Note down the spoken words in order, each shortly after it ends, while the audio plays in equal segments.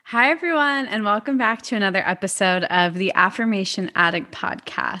Hi, everyone, and welcome back to another episode of the Affirmation Addict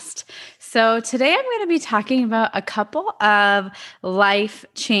podcast. So, today I'm going to be talking about a couple of life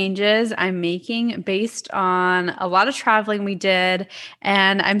changes I'm making based on a lot of traveling we did.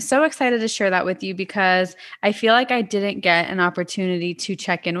 And I'm so excited to share that with you because I feel like I didn't get an opportunity to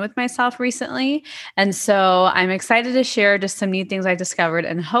check in with myself recently. And so, I'm excited to share just some new things I discovered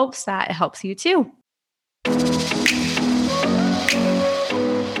in hopes that it helps you too.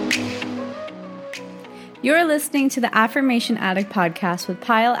 You're listening to the Affirmation Addict podcast with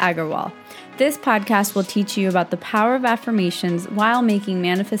Payal Agarwal. This podcast will teach you about the power of affirmations while making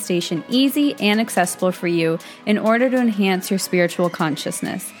manifestation easy and accessible for you in order to enhance your spiritual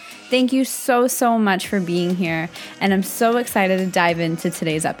consciousness. Thank you so much for being here, and I'm so excited to dive into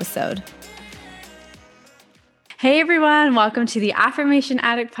today's episode. Hey everyone, welcome to the Affirmation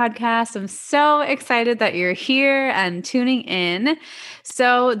Addict podcast. I'm so excited that you're here and tuning in.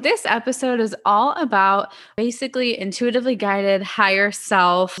 So this episode is all about basically intuitively guided higher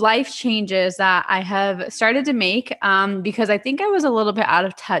self life changes that I have started to make because I think I was a little bit out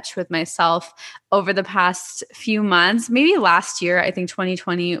of touch with myself over the past few months, maybe last year. I think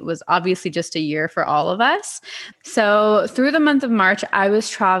 2020 was obviously just a year for all of us. So through the month of March, I was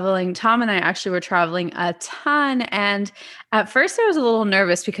traveling. Tom and I actually were traveling a ton. And at first I was a little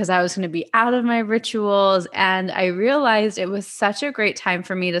nervous because I was going to be out of my rituals. And I realized it was such a great time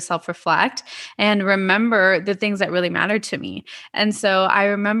for me to self-reflect and remember the things that really mattered to me. And so I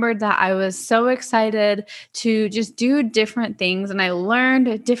remembered that I was so excited to just do different things. And I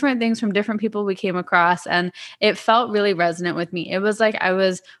learned different things from different people we came across. And it felt really resonant with me. It was like I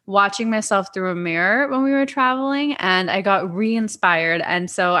was watching myself through a mirror when we were traveling, and I got re-inspired. And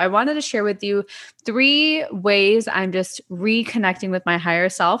so I wanted to share with you 3 ways I'm just reconnecting with my higher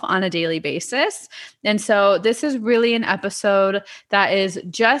self on a daily basis. And so this is really an episode that is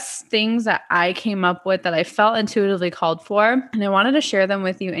just things that I came up with that I felt intuitively called for. And I wanted to share them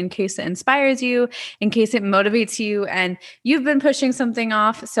with you in case it inspires you, in case it motivates you, and you've been pushing something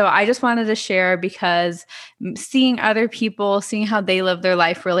off. So I just wanted to share because seeing other people, seeing how they live their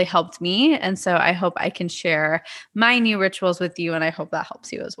life really helped me. And so I hope I can share my new rituals with you, and I hope that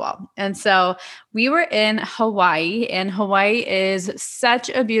helps you as well. And so we were in Hawaii, and Hawaii is such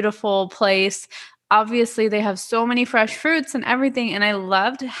a beautiful place. Obviously, they have so many fresh fruits and everything. And I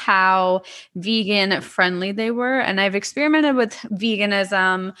loved how vegan friendly they were. And I've experimented with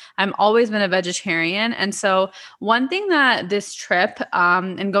veganism. I've always been a vegetarian. And so one thing that this trip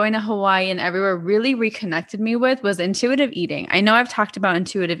and going to Hawaii and everywhere really reconnected me with was intuitive eating. I know I've talked about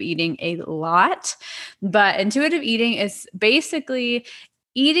intuitive eating a lot, but intuitive eating is basically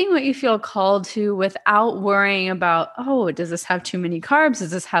eating what you feel called to without worrying about, oh, does this have too many carbs?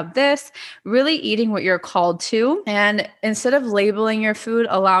 Does this have this? Really eating what you're called to. And instead of labeling your food,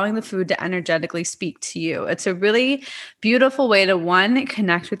 allowing the food to energetically speak to you. It's a really beautiful way to, one,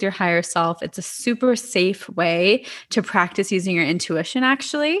 connect with your higher self. It's a super safe way to practice using your intuition,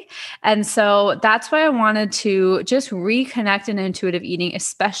 actually. And so that's why I wanted to just reconnect in intuitive eating,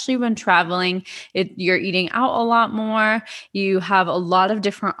 especially when traveling. You're eating out a lot more. You have a lot of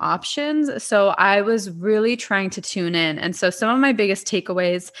different options. So I was really trying to tune in. And so some of my biggest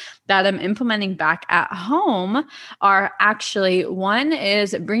takeaways that I'm implementing back at home are actually, one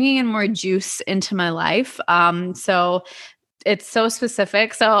is bringing in more juice into my life. So it's so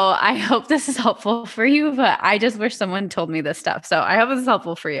specific. So I hope this is helpful for you, but I just wish someone told me this stuff. So I hope this is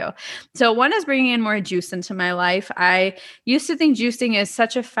helpful for you. So one is bringing in more juice into my life. I used to think juicing is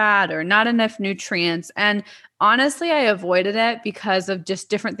such a fad or not enough nutrients. And honestly, I avoided it because of just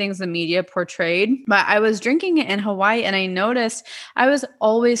different things the media portrayed. But I was drinking it in Hawaii and I noticed I was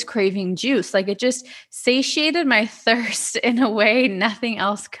always craving juice. Like it just satiated my thirst in a way nothing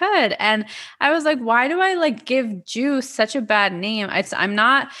else could. And I was like, why do I give juice such a bad name? I'm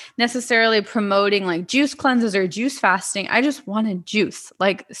not necessarily promoting juice cleanses or juice fasting. I just wanted juice.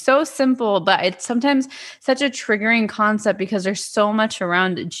 So simple, but it's sometimes such a triggering concept because there's so much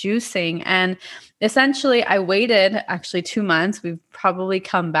around juicing. And essentially, I waited actually 2 months. We've probably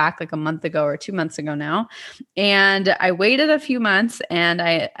come back a month ago or 2 months ago now. And I waited a few months and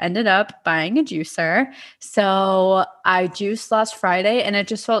I ended up buying a juicer. So I juiced last Friday and it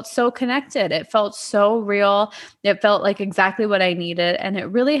just felt so connected. It felt so real. It felt like exactly what I needed. And it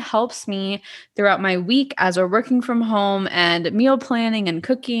really helps me throughout my week as we're working from home and meal planning and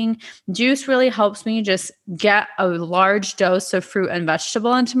cooking. Juice really helps me just get a large dose of fruit and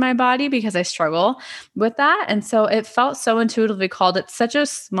vegetable into my body because I struggle with that. And so it felt so intuitively called. It's such a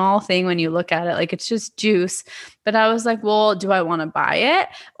small thing when you look at it, it's just juice. But I was like, well, do I want to buy it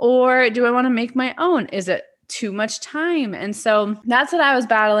or do I want to make my own? Is it too much time. And so that's what I was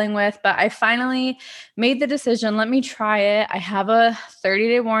battling with, but I finally made the decision, let me try it. I have a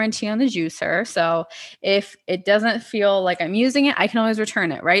 30-day warranty on the juicer. So if it doesn't feel like I'm using it, I can always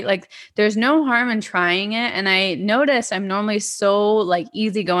return it, right? Like there's no harm in trying it. And I noticed I'm normally so like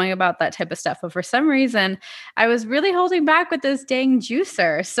easygoing about that type of stuff. But for some reason, I was really holding back with this dang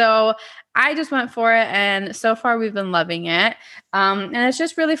juicer. So I just went for it. And so far we've been loving it. And it's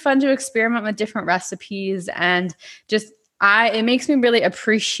just really fun to experiment with different recipes and just it makes me really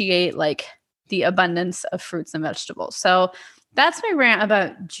appreciate like the abundance of fruits and vegetables. So that's my rant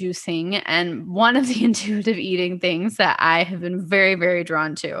about juicing and one of the intuitive eating things that I have been very, very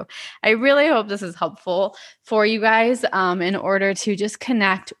drawn to. I really hope this is helpful for you guys in order to just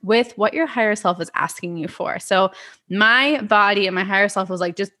connect with what your higher self is asking you for. So my body and my higher self was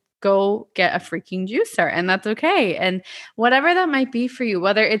like, just go get a freaking juicer, and that's okay. And whatever that might be for you,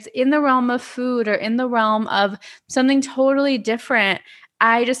 whether it's in the realm of food or in the realm of something totally different,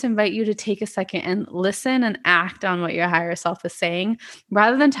 I just invite you to take a second and listen and act on what your higher self is saying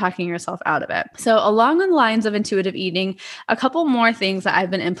rather than talking yourself out of it. So along the lines of intuitive eating, a couple more things that I've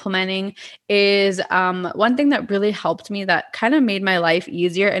been implementing is one thing that really helped me that kind of made my life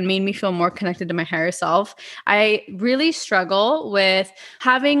easier and made me feel more connected to my higher self. I really struggle with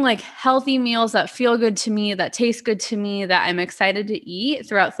having like healthy meals that feel good to me, that taste good to me, that I'm excited to eat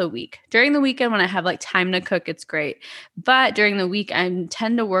throughout the week. During the weekend when I have like time to cook, it's great. But during the week, I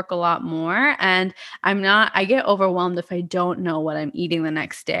tend to work a lot more and I get overwhelmed if I don't know what I'm eating the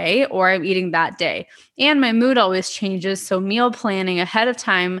next day or I'm eating that day. And my mood always changes. So meal planning ahead of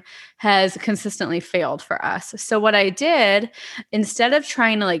time has consistently failed for us. So what I did, instead of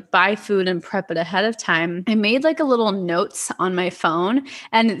trying to like buy food and prep it ahead of time, I made like a little notes on my phone,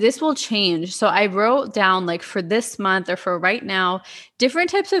 and this will change. So I wrote down like for this month or for right now,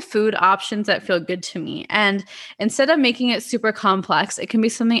 different types of food options that feel good to me. And instead of making it super complex, it can be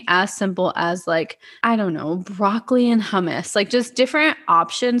something as simple as like, I don't know, broccoli and hummus, like just different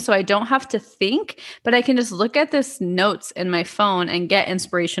options. So I don't have to think, but I can just look at this notes in my phone and get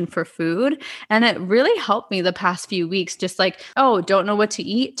inspiration for food. And it really helped me the past few weeks, just like, oh, don't know what to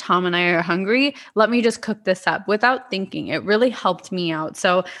eat. Tom and I are hungry. Let me just cook this up without thinking. It really helped me out.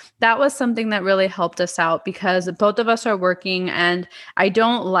 So that was something that really helped us out because both of us are working and I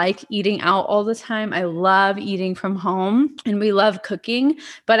don't like eating out all the time. I love eating from home and we love cooking,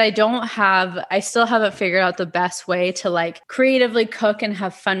 but I still haven't figured out the best way to like creatively cook and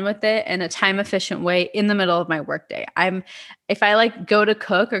have fun with it in a time efficient way in the middle of my workday. If I like go to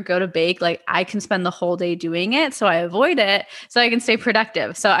cook or go to bake, like I can spend the whole day doing it. So I avoid it so I can stay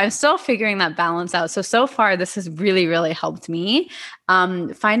productive. So I'm still figuring that balance out. So far, this has really, really helped me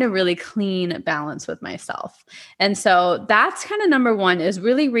find a really clean balance with myself. And so that's kind of number one, is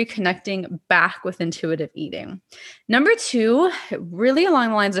really reconnecting back with intuitive eating. Number two, really along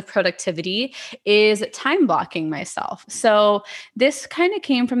the lines of productivity, is time blocking myself. So this kind of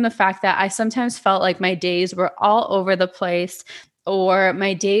came from the fact that I sometimes felt like my days were all over the place, or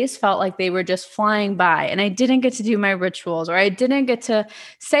my days felt like they were just flying by and I didn't get to do my rituals, or I didn't get to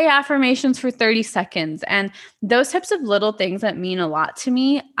say affirmations for 30 seconds. And those types of little things that mean a lot to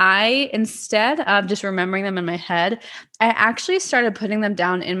me, instead of just remembering them in my head, I actually started putting them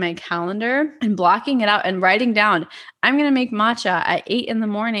down in my calendar and blocking it out and writing down, I'm going to make matcha at 8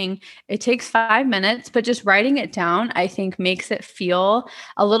 a.m. It takes 5 minutes, but just writing it down, I think makes it feel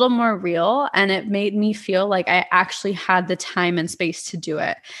a little more real. And it made me feel like I actually had the time and space to do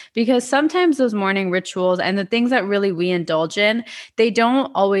it. Because sometimes those morning rituals and the things that really we indulge in, they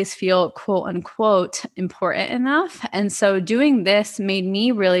don't always feel quote unquote important enough. And so doing this made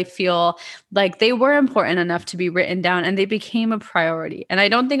me really feel like they were important enough to be written down and they became a priority. And I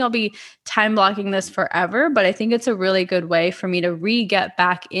don't think I'll be time blocking this forever, but I think it's a really good way for me to get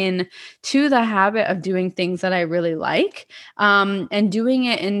back in to the habit of doing things that I really like, and doing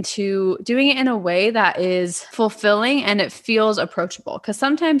it in a way that is fulfilling and it feels approachable. Because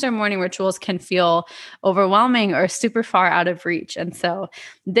sometimes our morning rituals can feel overwhelming or super far out of reach. And so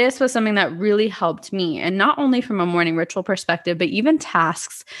this was something that really helped me, and not only from a morning ritual perspective, but even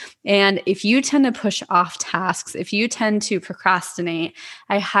tasks. And if you tend to push off tasks, if you tend to procrastinate,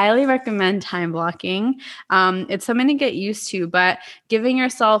 I highly recommend time blocking. It's something to get used to, but giving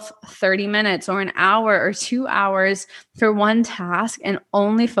yourself 30 minutes or an hour or 2 hours for one task and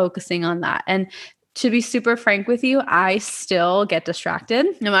only focusing on that. And to be super frank with you, I still get distracted.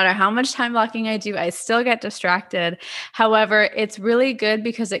 No matter how much time blocking I do, I still get distracted. However, it's really good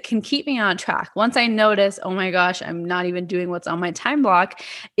because it can keep me on track. Once I notice, oh my gosh, I'm not even doing what's on my time block,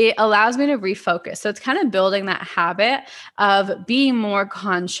 it allows me to refocus. So it's kind of building that habit of being more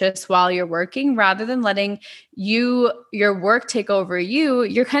conscious while you're working rather than letting your work take over you,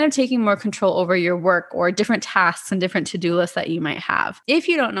 you're kind of taking more control over your work or different tasks and different to-do lists that you might have. If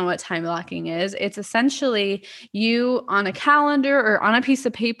you don't know what time blocking is, it's essentially you on a calendar or on a piece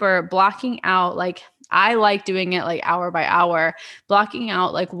of paper blocking out, like I like doing it like hour by hour, blocking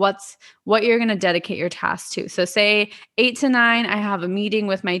out like what you're going to dedicate your task to. So say 8 to 9, I have a meeting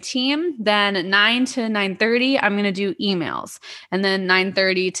with my team. Then 9 to 9:30, I'm going to do emails. And then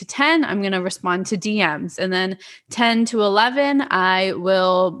 9:30 to 10, I'm going to respond to DMs. And then 10 to 11, I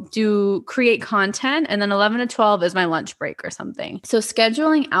will create content. And then 11 to 12 is my lunch break or something. So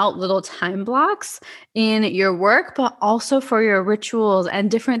scheduling out little time blocks in your work, but also for your rituals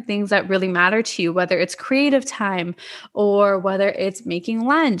and different things that really matter to you, whether it's creative time or whether it's making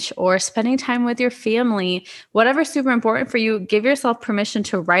lunch or spending time with your family, whatever's super important for you, give yourself permission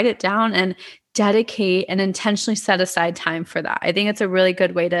to write it down and dedicate and intentionally set aside time for that. I think it's a really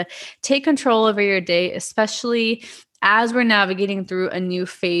good way to take control over your day, especially as we're navigating through a new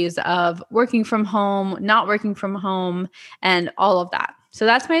phase of working from home, not working from home, and all of that. So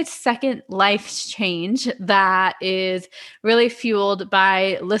that's my second life change that is really fueled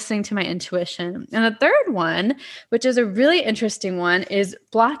by listening to my intuition. And the third one, which is a really interesting one, is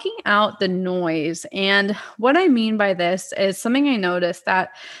blocking out the noise. And what I mean by this is something I noticed that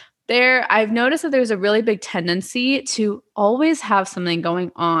I've noticed that there's a really big tendency to always have something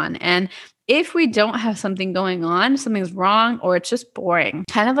going on. And if we don't have something going on, something's wrong or it's just boring.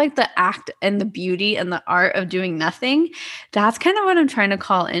 Kind of like the act and the beauty and the art of doing nothing. That's kind of what I'm trying to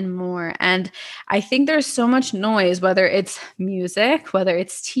call in more. And I think there's so much noise, whether it's music, whether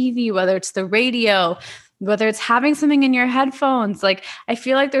it's TV, whether it's the radio, whether it's having something in your headphones. Like, I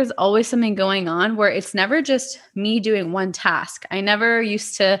feel like there's always something going on where it's never just me doing one task. I never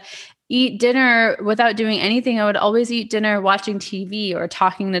used to eat dinner without doing anything. I would always eat dinner watching TV or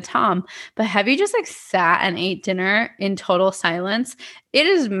talking to Tom. But have you just like sat and ate dinner in total silence? It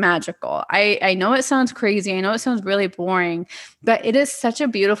is magical. I know it sounds crazy. I know it sounds really boring, but it is such a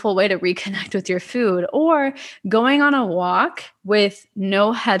beautiful way to reconnect with your food. Or going on a walk with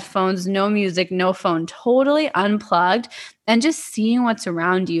no headphones, no music, no phone, totally unplugged, and just seeing what's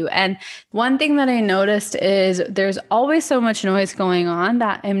around you. And one thing that I noticed is there's always so much noise going on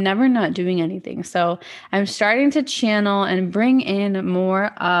that I'm never not doing anything. So I'm starting to channel and bring in more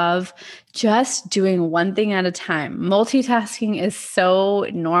of just doing one thing at a time. Multitasking is so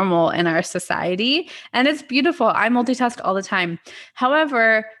normal in our society, and it's beautiful. I multitask all the time.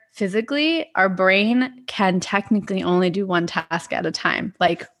 However, physically, our brain can technically only do one task at a time,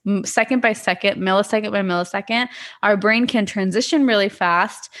 like second by second, millisecond by millisecond. Our brain can transition really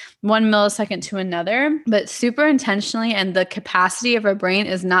fast, 1 millisecond to another, but super intentionally. And the capacity of our brain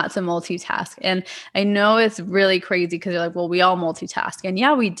is not to multitask. And I know it's really crazy because you're like, well, we all multitask. And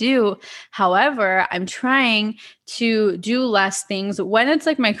yeah, we do. However, I'm trying to do less things when it's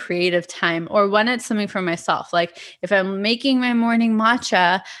like my creative time or when it's something for myself. Like if I'm making my morning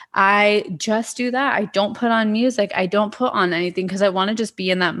matcha, I just do that. I don't put on music. I don't put on anything because I want to just be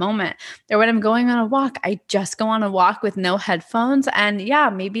in that moment. Or when I'm going on a walk, I just go on a walk with no headphones. And yeah,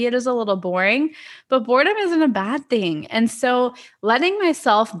 maybe it is a little boring, but boredom isn't a bad thing. And so letting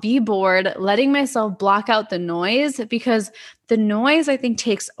myself be bored, letting myself block out the noise, because the noise, I think,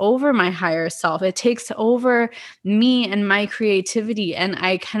 takes over my higher self. It takes over me and my creativity, and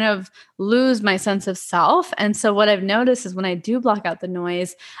I kind of lose my sense of self. And so what I've noticed is when I do block out the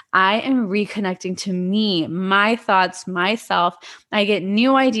noise, I am reconnecting to me, my thoughts, myself. I get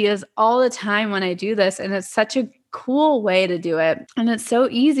new ideas all the time when I do this, and it's such a cool way to do it. And it's so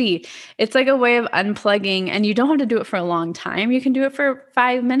easy. It's like a way of unplugging, and you don't have to do it for a long time. You can do it for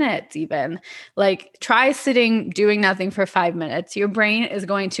 5 minutes even. Like try sitting doing nothing for 5 minutes. Your brain is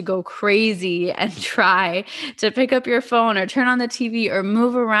going to go crazy and try to pick up your phone or turn on the TV or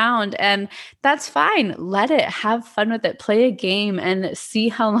move around. And that's fine. Let it, have fun with it. Play a game and see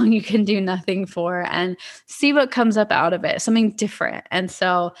how long you can do nothing for and see what comes up out of it, something different. And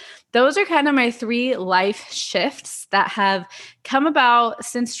so those are kind of my 3 life shifts that have come about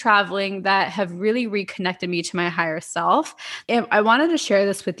since traveling that have really reconnected me to my higher self. And I wanted to share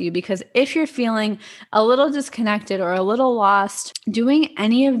this with you because if you're feeling a little disconnected or a little lost, doing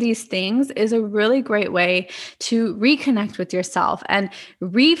any of these things is a really great way to reconnect with yourself and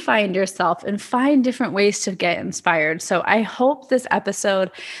re-find yourself and find different ways to get inspired. So I hope this episode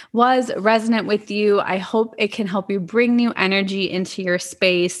was resonant with you. I hope it can help you bring new energy into your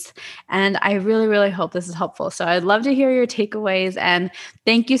space. And I really, really hope this is helpful. So I'd love to hear your takeaways. And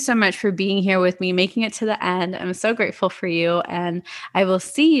thank you so much for being here with me, making it to the end. I'm so grateful for you. And I will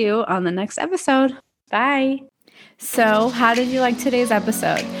see you on the next episode. Bye. So, how did you like today's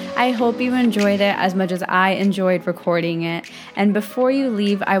episode? I hope you enjoyed it as much as I enjoyed recording it. And before you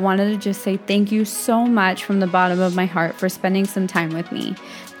leave, I wanted to just say thank you so much from the bottom of my heart for spending some time with me.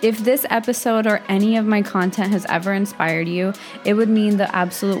 If this episode or any of my content has ever inspired you, it would mean the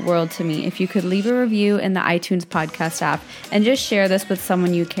absolute world to me if you could leave a review in the iTunes podcast app and just share this with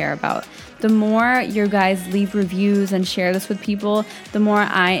someone you care about. The more you guys leave reviews and share this with people, the more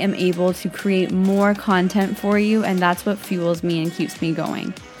I am able to create more content for you, and that's what fuels me and keeps me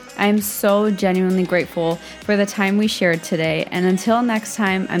going. I am so genuinely grateful for the time we shared today, and until next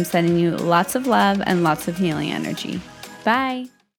time, I'm sending you lots of love and lots of healing energy. Bye!